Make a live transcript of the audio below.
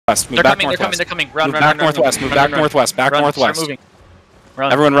They're coming. Run, back northwest, move back northwest, back northwest.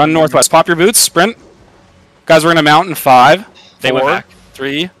 Run. Everyone run northwest. Pop your boots, sprint. Guys, we're gonna mount in 5, 4,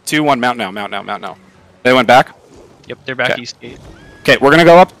 3, 2, 1. Mount now. They went back? Yep, they're back east gate. Okay, we're gonna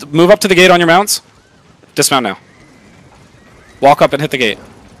go up, move up to the gate on your mounts. Dismount now. Walk up and hit the gate.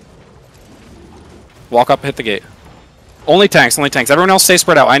 Walk up and hit the gate. Only tanks. Everyone else stay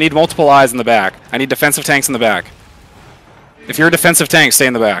spread out. I need multiple eyes in the back. I need defensive tanks in the back. If you're a defensive tank, stay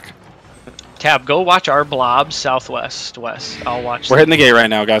in the back. Tab, go watch our blobs southwest, west. I'll watch We're hitting the gate right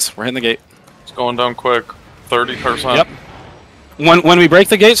now, guys. We're hitting the gate. It's going down quick. 30%. Yep. When we break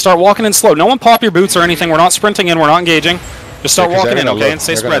the gate, start walking in slow. No one pop your boots or anything. We're not sprinting in. We're not engaging. Just start walking in, okay? And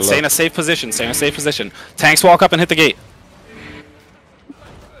stay spread. Stay in a safe position. Tanks walk up and hit the gate.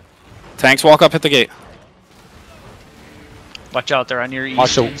 Tanks walk up, hit the gate. Watch out, they're on your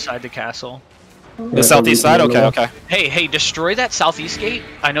east inside the castle. The southeast side? Okay. Hey, destroy that southeast gate.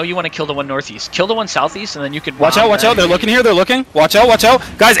 I know you want to kill the one northeast. Kill the one southeast, and then you can... Watch out. They're looking here. Watch out.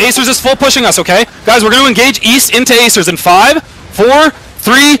 Guys, Aesirs is full pushing us, okay? Guys, we're going to engage east into Aesirs in 5, 4,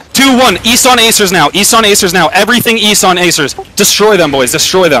 3, 2, 1. East on Aesirs now. Everything east on Aesirs. Destroy them, boys.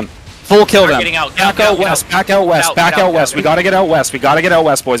 Destroy them. Full kill them. Back out west. We got to get out west.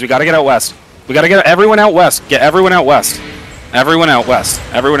 Boys. We got to get out west. We got to get everyone out west. Get everyone out west. Everyone out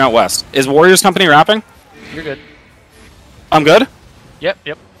west. Is Warriors Company wrapping? You're good. I'm good? Yep,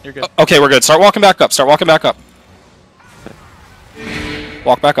 you're good. Okay, we're good. Start walking back up.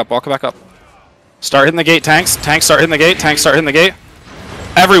 Walk back up. Start hitting the gate, tanks. Tanks start hitting the gate.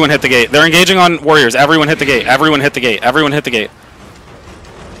 Everyone hit the gate. They're engaging on Warriors. Everyone hit the gate. I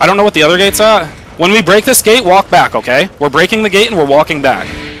don't know what the other gate's at. When we break this gate, walk back, okay? We're breaking the gate and we're walking back.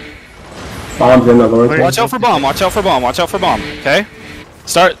 Bombs in the Lord. Watch out for bomb, okay?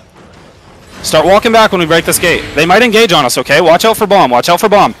 Start walking back when we break this gate. They might engage on us, okay? Watch out for bomb. Okay?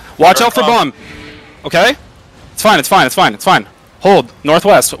 It's fine. Hold.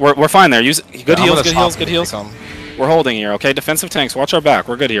 Northwest. We're fine there. Use good heals. We're holding here, okay? Defensive tanks, watch our back.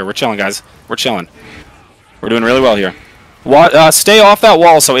 We're good here. We're chilling, guys. We're doing really well here. Stay off that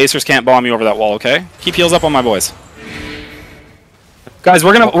wall so Aesirs can't bomb you over that wall, okay? Keep heals up on my boys. Guys,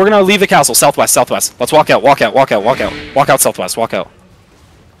 we're gonna leave the castle. Southwest. Let's walk out. Walk out southwest. Walk out.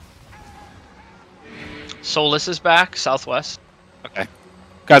 Solus is back, southwest. Okay.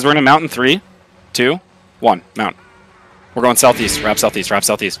 Guys, we're gonna mount in 3, 2, 1. Mount. We're going southeast. Wrap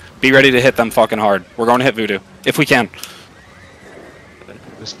southeast. Be ready to hit them fucking hard. We're going to hit Voodoo. If we can.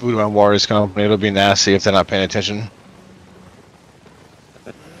 This Voodoo on Warriors Company, it'll be nasty if they're not paying attention.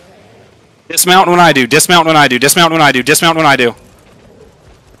 Dismount when I do.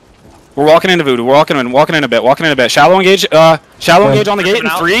 We're walking into Voodoo. We're walking in a bit. Shallow engage on the gate in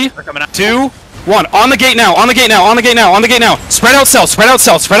 3, 2, 1. On the gate now. Spread out south.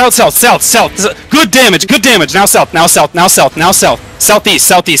 Good damage. Now south. Southeast.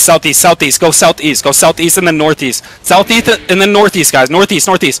 Go southeast and then northeast. Southeast and then northeast, guys. Northeast.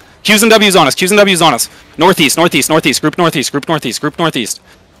 Q's and W's on us. Northeast. Group northeast.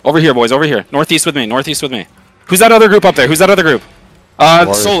 Over here, boys. Northeast with me. Who's that other group up there?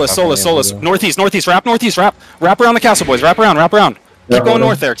 Solus. Northeast. Wrap northeast. Wrap around the castle, boys. Wrap around. Keep going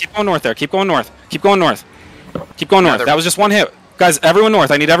north there. Keep going north. That was just one hit. Guys, everyone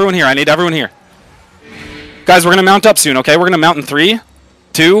north. I need everyone here. Guys, we're gonna mount up soon, okay? We're gonna mount in 3,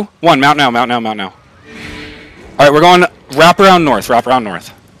 2, 1. Mount now. Alright, we're going wrap around north.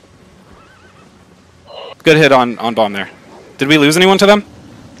 Good hit on bomb there. Did we lose anyone to them?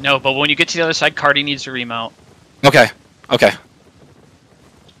 No, but when you get to the other side, Cardi needs to remount. Okay.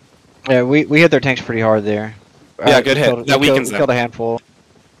 Yeah, we hit their tanks pretty hard there. Yeah, good hit. That weakens them. Killed a handful.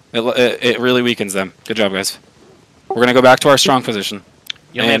 It really weakens them. Good job, guys. We're gonna go back to our strong position.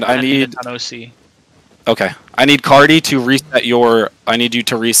 And I need on OC. Okay. I need Cardi to reset your. I need you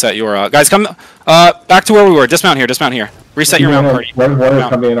to reset your. Guys, come back to where we were. Dismount here. Reset your mount, Cardi. Guys,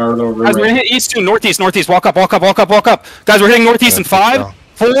 we're gonna hit east to northeast. Walk up. Guys, we're hitting northeast in 5,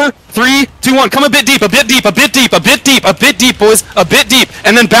 4, 3, 2, 1. Come a bit deep, boys. A bit deep.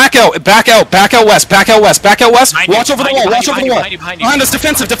 And then back out west. Watch over the wall. Behind us,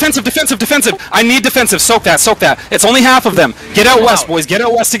 defensive. I need defensive. Soak that. It's only half of them. Get out west, boys. Get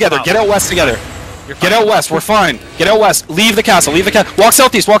out west together. Get out west. We're fine. Get out west. Leave the castle. Walk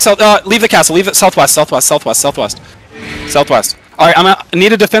southeast. Leave the castle. Leave it southwest. Alright, I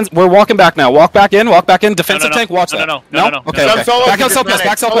need a defense. We're walking back now. Walk back in. Defensive tank, watch that. No. Okay. Back out southwest.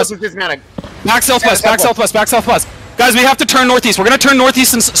 Back southwest. Guys, Guys, we have to turn northeast. We're gonna turn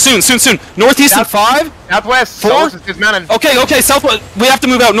northeast soon. Northeast in 5. Southwest. 4. Southwest is mountain. Okay, southwest. We have to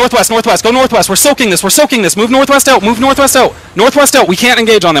move out. Northwest. Go northwest. We're soaking this. Move northwest out. Northwest out. We can't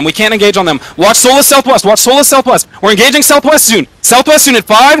engage on them. Watch Solus southwest. We're engaging southwest soon. at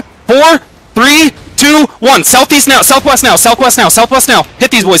 5, 4, 3, 2, 1. Southeast now. Southwest now. Hit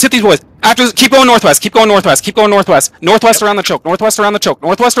these boys. After, keep going northwest. Northwest around the choke.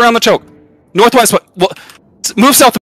 Northwest. Move south. Move